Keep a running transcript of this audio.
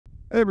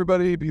Hey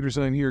everybody, Peter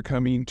Zeihan here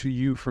coming to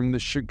you from the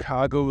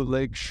Chicago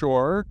Lake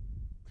Shore.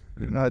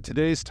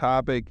 Today's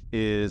topic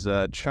is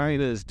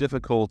China's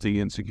difficulty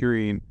in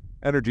securing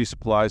energy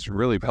supplies from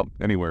really about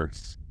anywhere.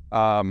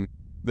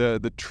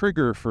 The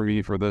trigger for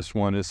me for this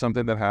one is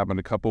something that happened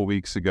a couple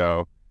weeks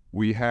ago.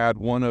 We had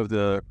one of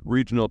the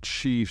regional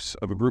chiefs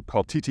of a group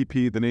called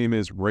TTP, the name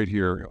is right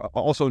here,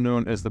 also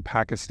known as the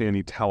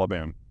Pakistani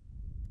Taliban.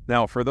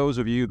 Now, for those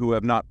of you who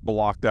have not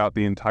blocked out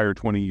the entire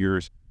 20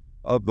 years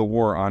of the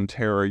war on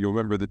terror, you'll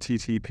remember the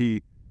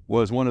TTP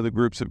was one of the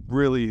groups that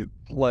really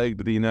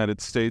plagued the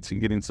United States in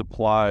getting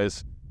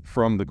supplies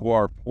from the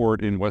Gwar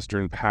port in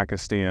western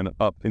Pakistan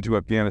up into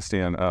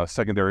Afghanistan.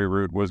 Secondary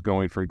route was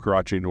going from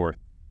Karachi north.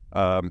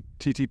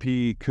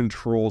 TTP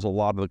controls a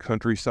lot of the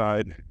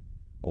countryside.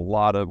 A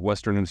lot of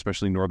western and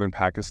especially northern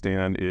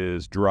Pakistan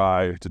is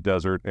dry to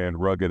desert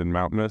and rugged and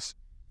mountainous.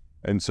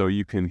 And so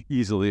you can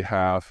easily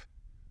have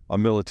a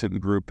militant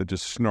group that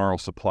just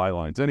snarls supply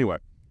lines. Anyway,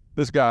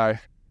 this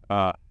guy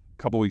a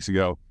couple weeks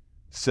ago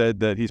said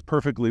that he's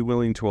perfectly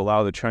willing to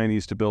allow the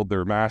Chinese to build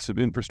their massive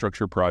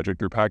infrastructure project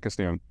through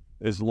Pakistan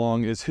as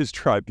long as his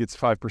tribe gets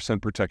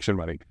 5% protection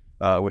money,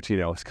 which,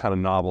 is kind of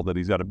novel that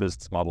he's got a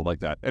business model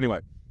like that.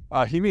 Anyway,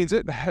 he means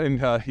it,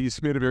 and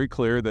he's made it very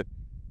clear that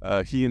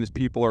he and his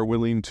people are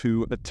willing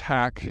to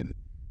attack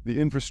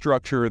the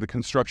infrastructure, the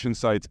construction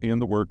sites,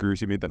 and the workers.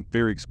 He made that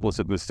very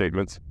explicit in his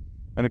statements,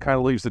 and it kind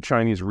of leaves the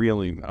Chinese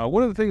reeling.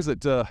 One of the things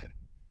that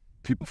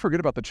people forget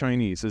about the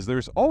Chinese is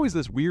there's always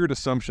this weird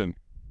assumption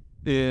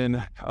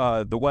in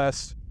the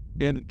West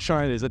and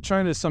China is that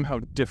China is somehow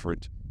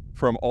different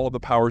from all of the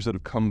powers that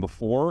have come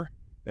before.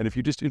 And if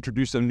you just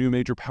introduce a new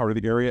major power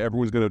to the area,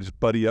 everyone's going to just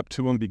buddy up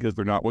to them because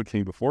they're not what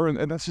came before.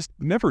 And that's just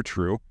never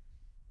true.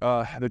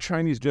 The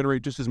Chinese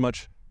generate just as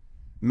much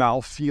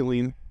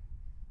mal-feeling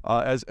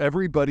as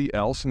everybody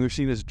else, and they're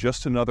seen as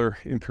just another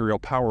imperial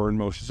power in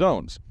most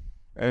zones.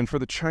 And for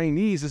the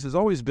Chinese, this has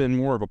always been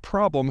more of a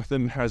problem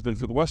than it has been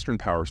for the Western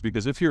powers,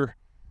 because if you're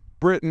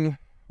Britain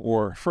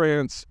or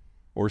France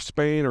or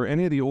Spain or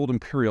any of the old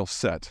imperial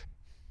set,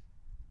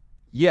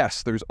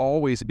 yes, there's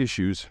always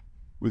issues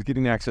with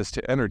getting access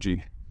to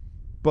energy,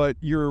 but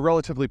you're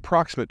relatively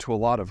proximate to a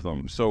lot of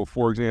them. So,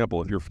 for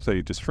example, if you're,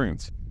 say, just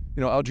France,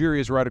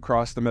 Algeria is right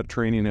across the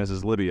Mediterranean, as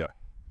is Libya.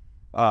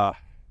 Go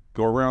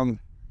around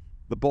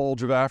the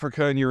bulge of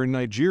Africa and you're in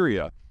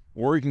Nigeria.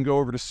 Or you can go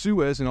over to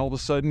Suez and all of a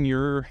sudden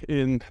you're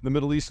in the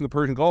Middle East and the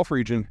Persian Gulf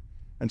region.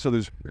 And so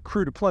there's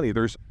crude aplenty.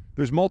 There's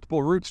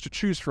multiple routes to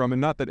choose from, and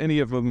not that any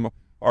of them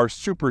are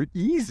super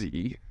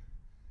easy,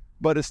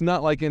 but it's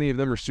not like any of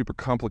them are super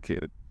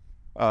complicated.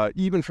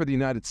 Even for the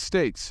United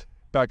States,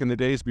 back in the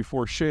days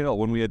before shale,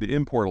 when we had to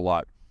import a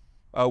lot,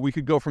 we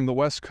could go from the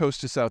West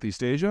Coast to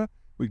Southeast Asia.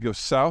 We could go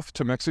south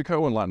to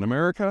Mexico and Latin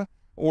America,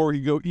 or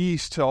you go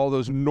east to all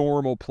those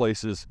normal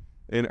places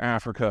in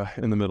Africa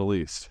and the Middle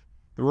East.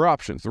 There were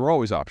options. There were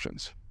always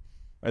options.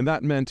 And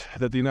that meant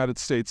that the United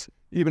States,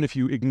 even if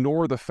you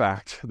ignore the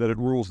fact that it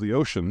rules the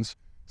oceans,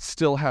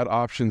 still had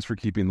options for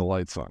keeping the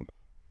lights on.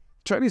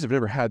 Chinese have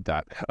never had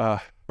that.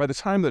 By the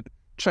time that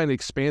China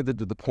expanded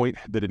to the point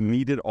that it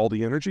needed all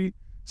the energy,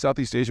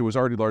 Southeast Asia was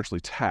already largely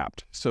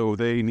tapped. So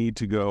they need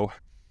to go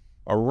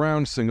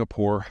around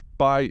Singapore,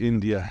 by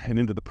India, and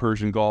into the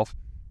Persian Gulf,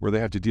 where they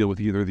have to deal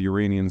with either the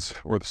Iranians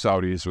or the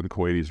Saudis or the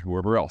Kuwaitis or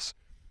whoever else.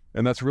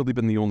 And that's really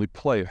been the only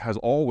play. It has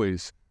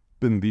always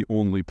been the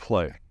only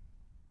play.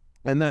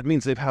 And that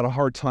means they've had a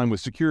hard time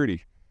with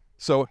security.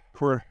 So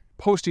we're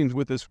posting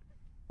with this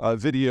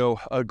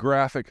video a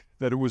graphic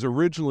that it was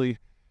originally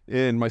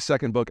in my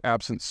second book,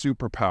 Absent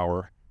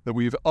Superpower, that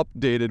we've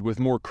updated with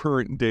more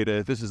current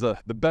data. This is the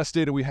best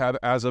data we have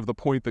as of the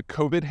point that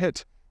COVID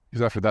hit,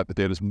 because after that the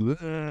data's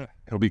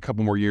it'll be a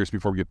couple more years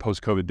before we get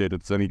post-COVID data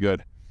that's any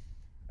good.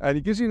 And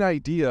it gives you an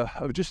idea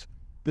of just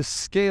the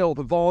scale,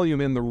 the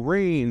volume, and the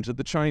range that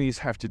the Chinese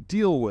have to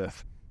deal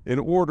with in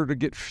order to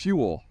get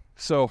fuel.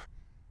 So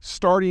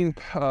starting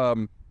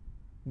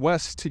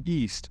west to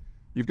east,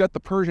 you've got the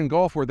Persian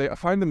Gulf where they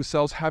find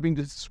themselves having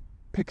to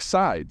pick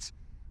sides.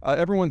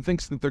 Everyone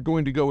thinks that they're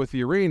going to go with the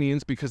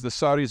Iranians because the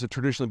Saudis have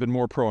traditionally been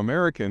more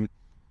pro-American,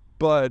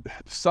 but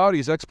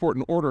Saudis export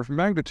an order of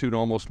magnitude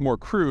almost more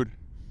crude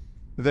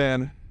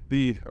than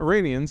the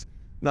Iranians,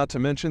 not to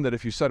mention that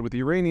if you side with the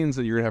Iranians,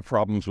 then you're going to have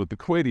problems with the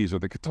Kuwaitis or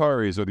the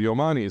Qataris or the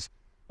Omanis.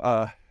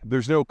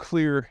 There's no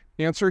clear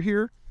answer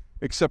here,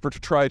 except for to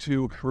try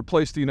to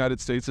replace the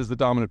United States as the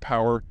dominant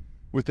power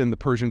within the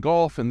Persian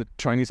Gulf, and the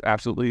Chinese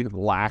absolutely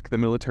lack the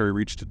military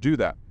reach to do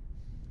that.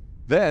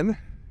 Then,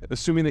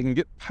 assuming they can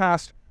get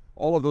past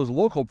all of those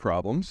local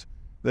problems,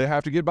 they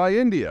have to get by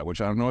India,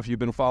 which I don't know if you've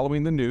been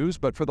following the news,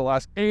 but for the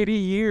last 80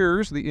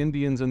 years, the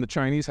Indians and the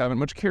Chinese haven't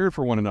much cared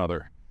for one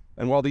another.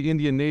 And while the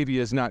Indian Navy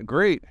is not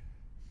great,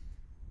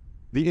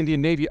 the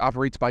Indian Navy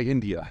operates by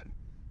India.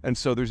 And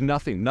so there's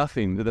nothing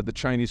that the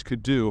Chinese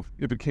could do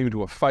if it came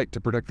to a fight to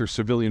protect their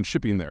civilian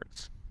shipping there.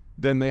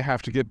 Then they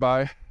have to get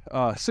by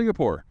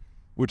Singapore,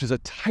 which is a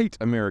tight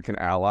American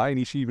ally, and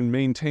each even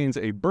maintains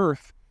a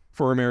berth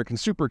for American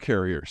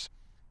supercarriers.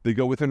 They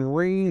go within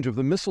range of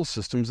the missile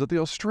systems that the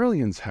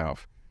Australians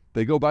have.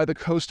 They go by the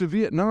coast of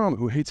Vietnam,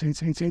 who hates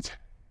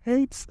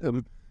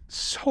them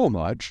so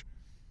much.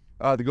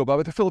 They go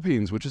by the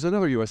Philippines, which is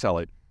another U.S.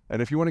 ally.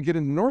 And if you want to get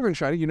into northern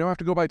China, you now have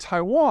to go by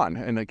Taiwan.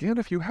 And again,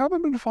 if you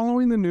haven't been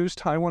following the news,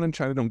 Taiwan and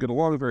China don't get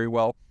along very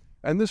well.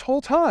 And this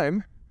whole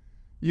time,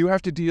 you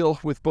have to deal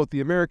with both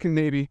the American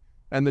Navy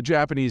and the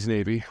Japanese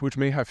Navy, which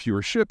may have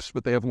fewer ships,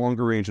 but they have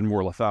longer range and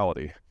more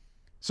lethality.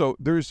 So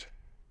there's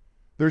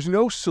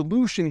no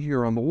solution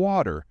here on the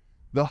water.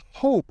 The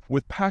hope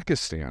with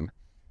Pakistan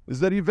is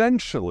that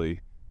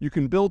eventually you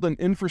can build an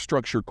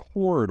infrastructure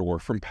corridor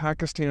from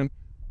Pakistan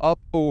up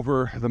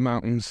over the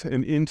mountains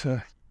and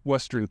into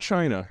Western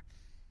China,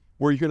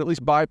 where you can at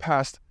least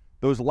bypass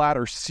those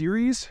latter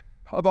series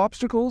of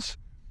obstacles.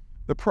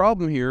 The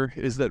problem here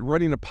is that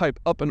running a pipe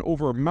up and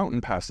over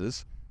mountain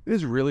passes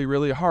is really,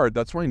 really hard.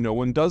 That's why no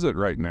one does it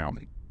right now.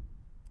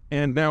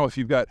 And now if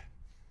you've got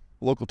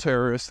local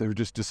terrorists that are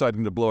just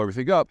deciding to blow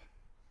everything up,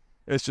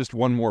 it's just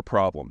one more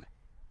problem.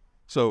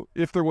 So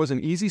if there was an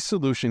easy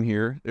solution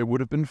here, it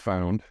would have been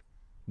found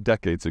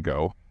decades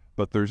ago,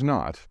 but there's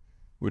not,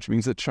 which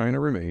means that China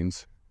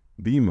remains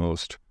the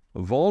most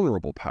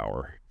vulnerable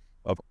power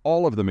of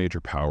all of the major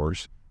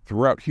powers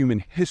throughout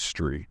human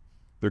history.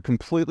 They're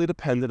completely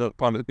dependent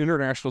upon an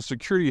international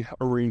security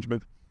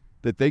arrangement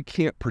that they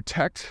can't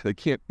protect, they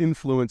can't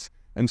influence,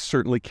 and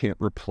certainly can't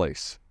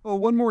replace. Oh,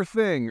 one more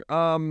thing.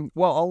 Well,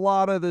 a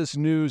lot of this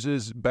news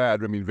is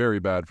bad. I mean, very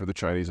bad for the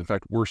Chinese. In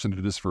fact, worse than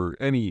it is for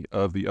any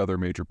of the other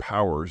major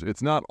powers.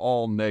 It's not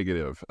all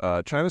negative.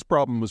 China's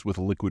problem was with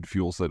liquid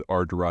fuels that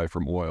are derived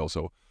from oil.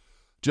 So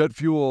jet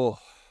fuel,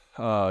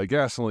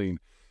 gasoline,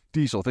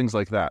 diesel, things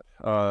like that.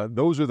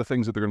 Those are the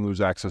things that they're going to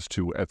lose access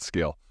to at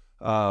scale.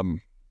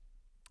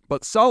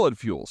 But solid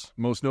fuels,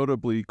 most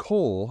notably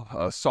coal,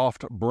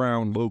 soft,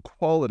 brown,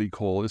 low-quality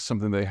coal, is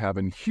something they have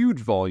in huge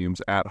volumes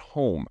at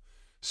home.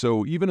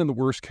 So even in the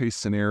worst-case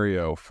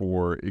scenario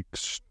for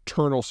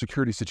external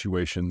security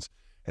situations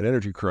and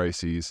energy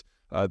crises,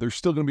 they're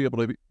still going to be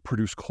able to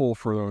produce coal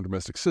for their own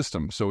domestic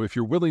system. So if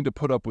you're willing to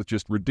put up with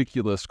just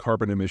ridiculous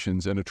carbon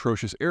emissions and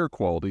atrocious air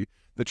quality,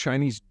 the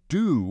Chinese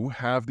do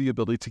have the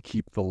ability to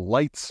keep the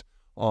lights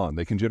on.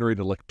 They can generate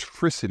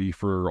electricity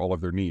for all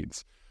of their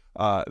needs.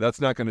 That's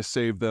not going to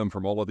save them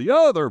from all of the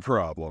other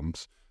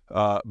problems,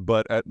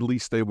 but at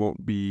least they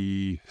won't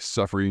be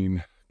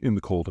suffering in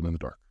the cold and in the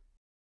dark.